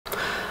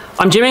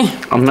I'm Jimmy.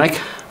 I'm Nick.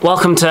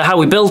 Welcome to How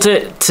We Built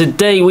It.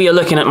 Today we are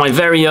looking at my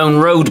very own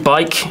road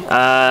bike,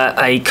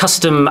 a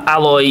custom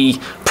alloy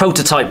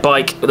prototype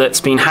bike that's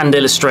been hand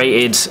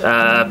illustrated,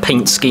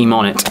 paint scheme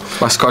on it.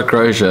 By Scott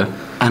Grozier,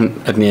 and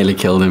it nearly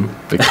killed him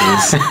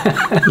because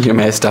you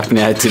messed up and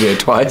he had to do it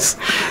twice.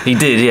 He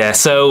did, yeah.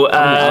 So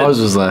how many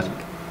hours was that?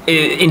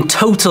 In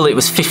total it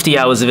was 50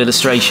 hours of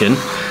illustration.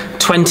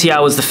 20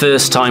 hours the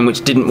first time,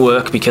 which didn't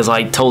work because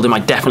I told him I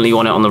definitely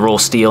want it on the raw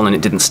steel and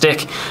it didn't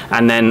stick.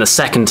 And then the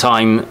second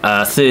time,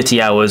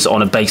 30 hours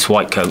on a base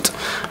white coat,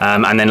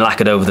 and then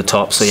lacquered over the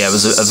top. So yeah, it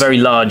was a very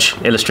large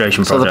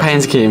illustration project. So the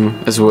paint scheme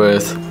is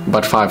worth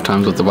about 5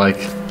 times what the bike?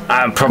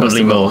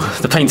 Probably more.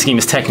 The paint scheme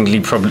is technically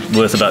probably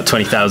worth about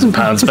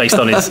 £20,000 based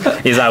on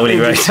his hourly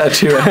rate.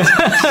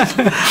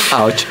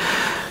 Ouch.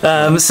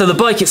 So the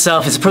bike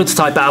itself is a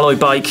prototype alloy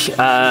bike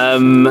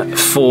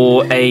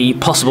for a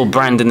possible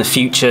brand in the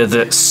future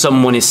that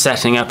someone is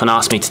setting up and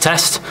asked me to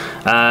test.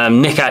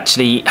 Nick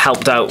actually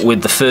helped out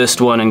with the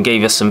first one and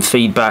gave us some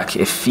feedback,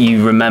 if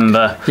you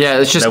remember. Yeah,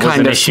 it's just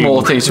kind of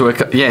small things to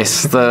work.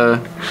 Yes,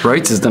 the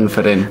rotors didn't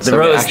fit in, so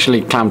we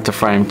actually clamped the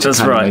frame to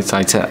kind of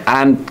tighter,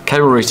 and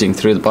cable routing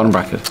through the bottom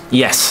bracket.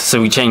 Yes,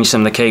 so we changed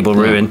some of the cable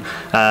routing.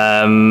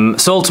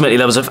 So ultimately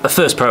there was a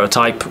first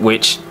prototype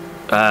which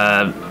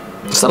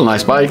it's still a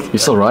nice bike. You're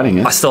still riding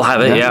it. I still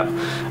have it, yeah.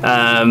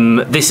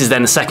 This is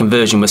then the second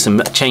version with some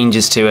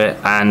changes to it,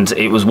 and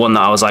it was one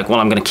that I was like,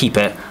 well, I'm going to keep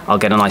it. I'll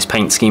get a nice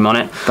paint scheme on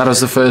it. That was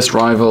the first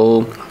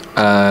Rival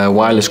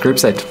wireless group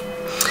set.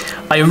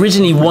 I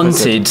originally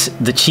wanted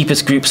the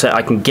cheapest group set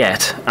I can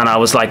get, and I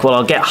was like, well,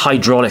 I'll get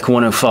hydraulic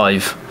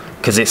 105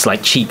 because it's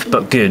like cheap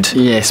but good.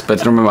 Yes,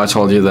 but remember I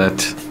told you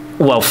that.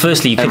 Well,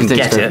 firstly, you couldn't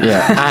get it.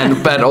 Yeah,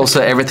 but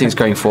also everything's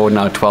going forward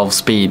now 12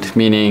 speed,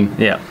 meaning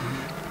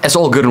it's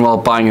all good and well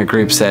buying a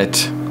group set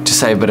to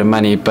save a bit of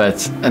money,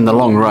 but in the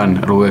long run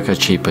it'll work out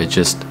cheaper.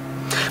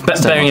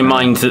 But bearing in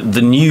mind that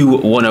the new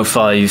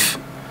 105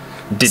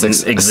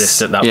 didn't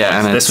exist at that point.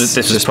 And this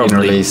was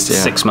probably released,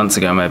 6 months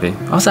ago, maybe.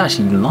 Oh, it's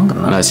actually longer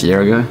than that. No, it's a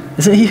year ago.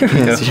 Is it a year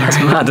ago? It's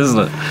mad, isn't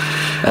it?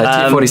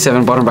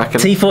 T47 bottom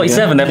bracket.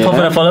 T47, they're popping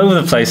up all over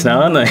the place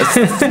now, aren't they?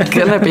 It's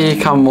gonna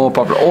become more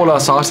popular. All our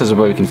starters are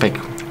where we can pick.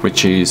 We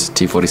choose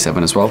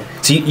T47 as well.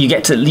 So you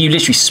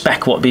literally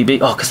spec what BB.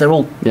 Oh, because they're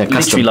all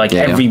literally like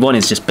every one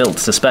is just built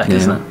to spec,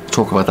 isn't it?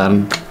 Talk about that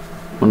in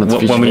one of the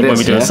future when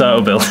we do a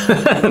Sato build,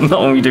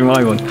 not when we do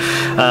my one.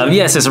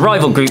 Yes, it's a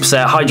Rival group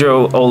set,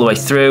 hydro all the way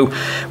through.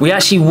 We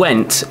actually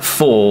went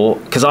for,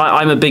 because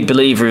I'm a big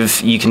believer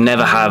of you can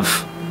never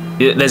have.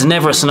 There's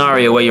never a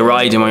scenario where you're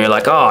riding where you're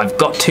like, oh, I've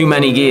got too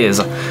many gears.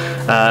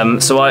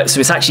 So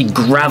it's actually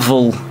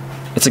gravel.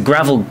 It's a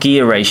gravel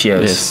gear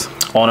ratios.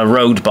 On a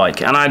road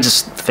bike, and I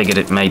just figured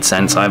it made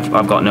sense.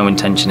 I've got no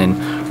intention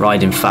in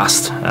riding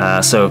fast,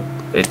 so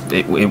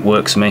it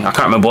works for me. I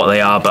can't remember what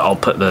they are, but I'll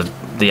put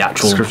the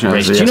actual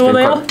ratios. Do you know what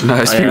they are?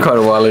 No, it's been quite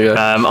a while ago.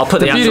 I'll put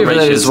the actual beauty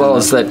of it as well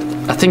is that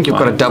I think you've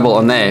got a double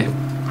on there,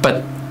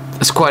 but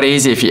it's quite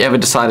easy if you ever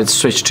decided to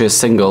switch to a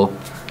single.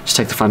 Just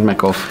take the front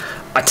mech off.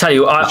 I tell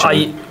you,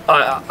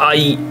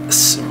 I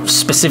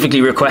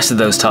specifically requested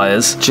those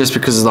tyres just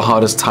because of the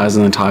hardest tyres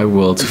in the entire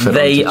world to fit.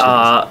 They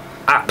are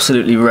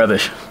absolutely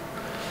rubbish.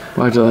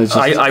 Why do I just...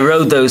 I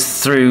rode those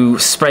through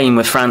Spain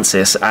with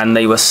Francis, and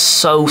they were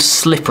so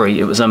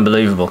slippery, it was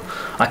unbelievable.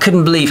 I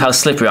couldn't believe how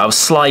slippery. I was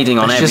sliding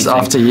on everything. Just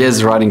after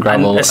years riding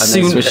gravel and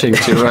then switching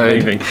to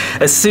road.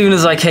 As soon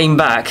as I came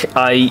back,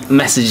 I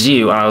messaged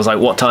you, and I was like,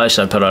 what tyre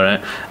should I put on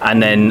it?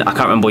 And then, I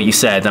can't remember what you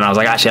said, and I was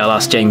like, actually, I'll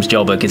ask James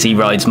Jobber, because he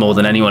rides more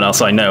than anyone else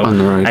I know.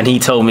 And he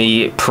told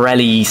me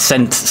Pirelli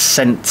sent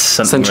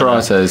something.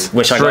 Centratos.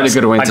 Which I got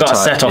a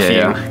set off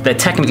you. They're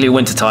technically a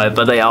winter tyre,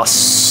 but they are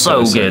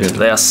so good.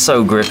 They are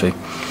so grippy.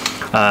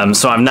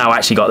 So I've now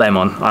actually got them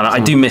on, and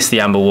I do miss the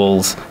amber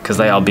walls because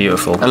they are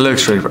beautiful. It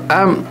looks really.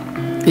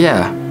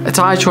 Yeah, a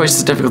tyre choice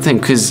is a difficult thing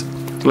because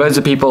loads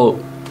of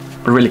people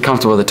are really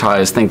comfortable with the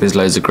tyres, think there's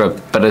loads of grip,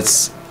 but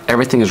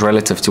everything is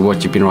relative to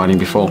what you've been riding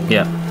before.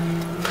 Yeah.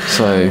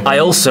 So I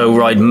also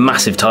ride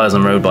massive tyres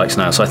on road bikes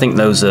now, so I think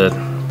those are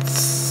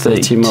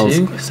 30 mils.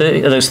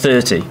 30? Are those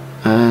 30?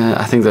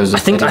 I think those are. I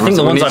think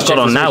the ones I've got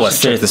on now are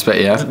 30.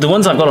 The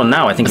ones I've got on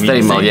now, I think, are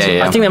 30 mil.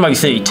 Yeah. I think they might be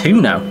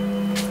 32 now.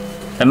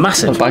 They're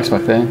massive. The bike's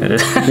back there. It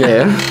is.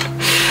 Yeah.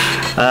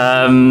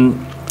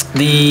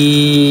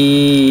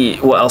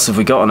 What else have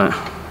we got on it?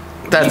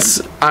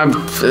 That's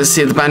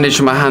see the bandage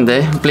on my hand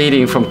there,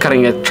 bleeding from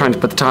cutting it, trying to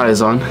put the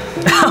tyres on.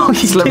 Oh,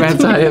 you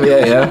did?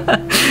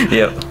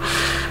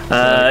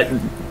 Yeah.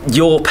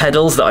 Your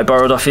pedals that I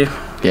borrowed off you.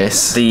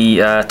 Yes.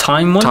 The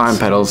time ones. Time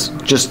pedals,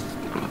 just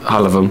I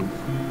love them.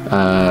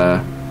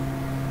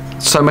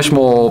 So much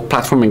more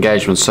platform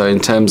engagement. So in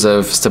terms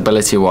of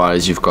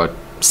stability-wise, you've got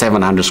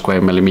 700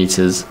 square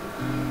millimeters.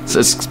 So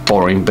it's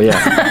boring, but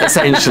yeah,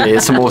 essentially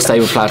it's a more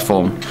stable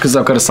platform because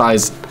I've got a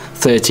size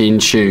 13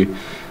 shoe.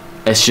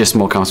 It's just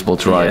more comfortable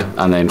to ride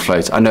and then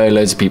float. I know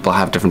loads of people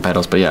have different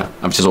pedals, but yeah,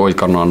 I've just always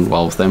gotten on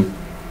well with them.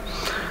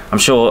 I'm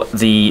sure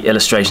the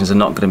illustrations are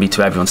not going to be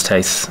to everyone's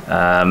taste.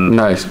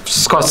 No,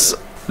 Scott's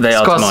They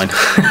are to mine.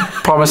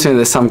 Promise me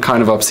there's some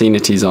kind of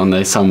obscenities on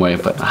there somewhere,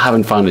 but I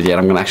haven't found it yet.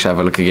 I'm going to actually have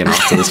a look again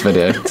after this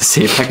video to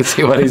see if I can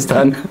see what he's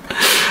done.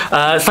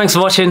 Thanks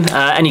for watching.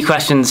 Any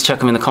questions, chuck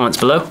them in the comments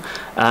below.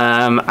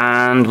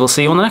 And we'll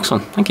see you on the next one.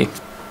 Thank you.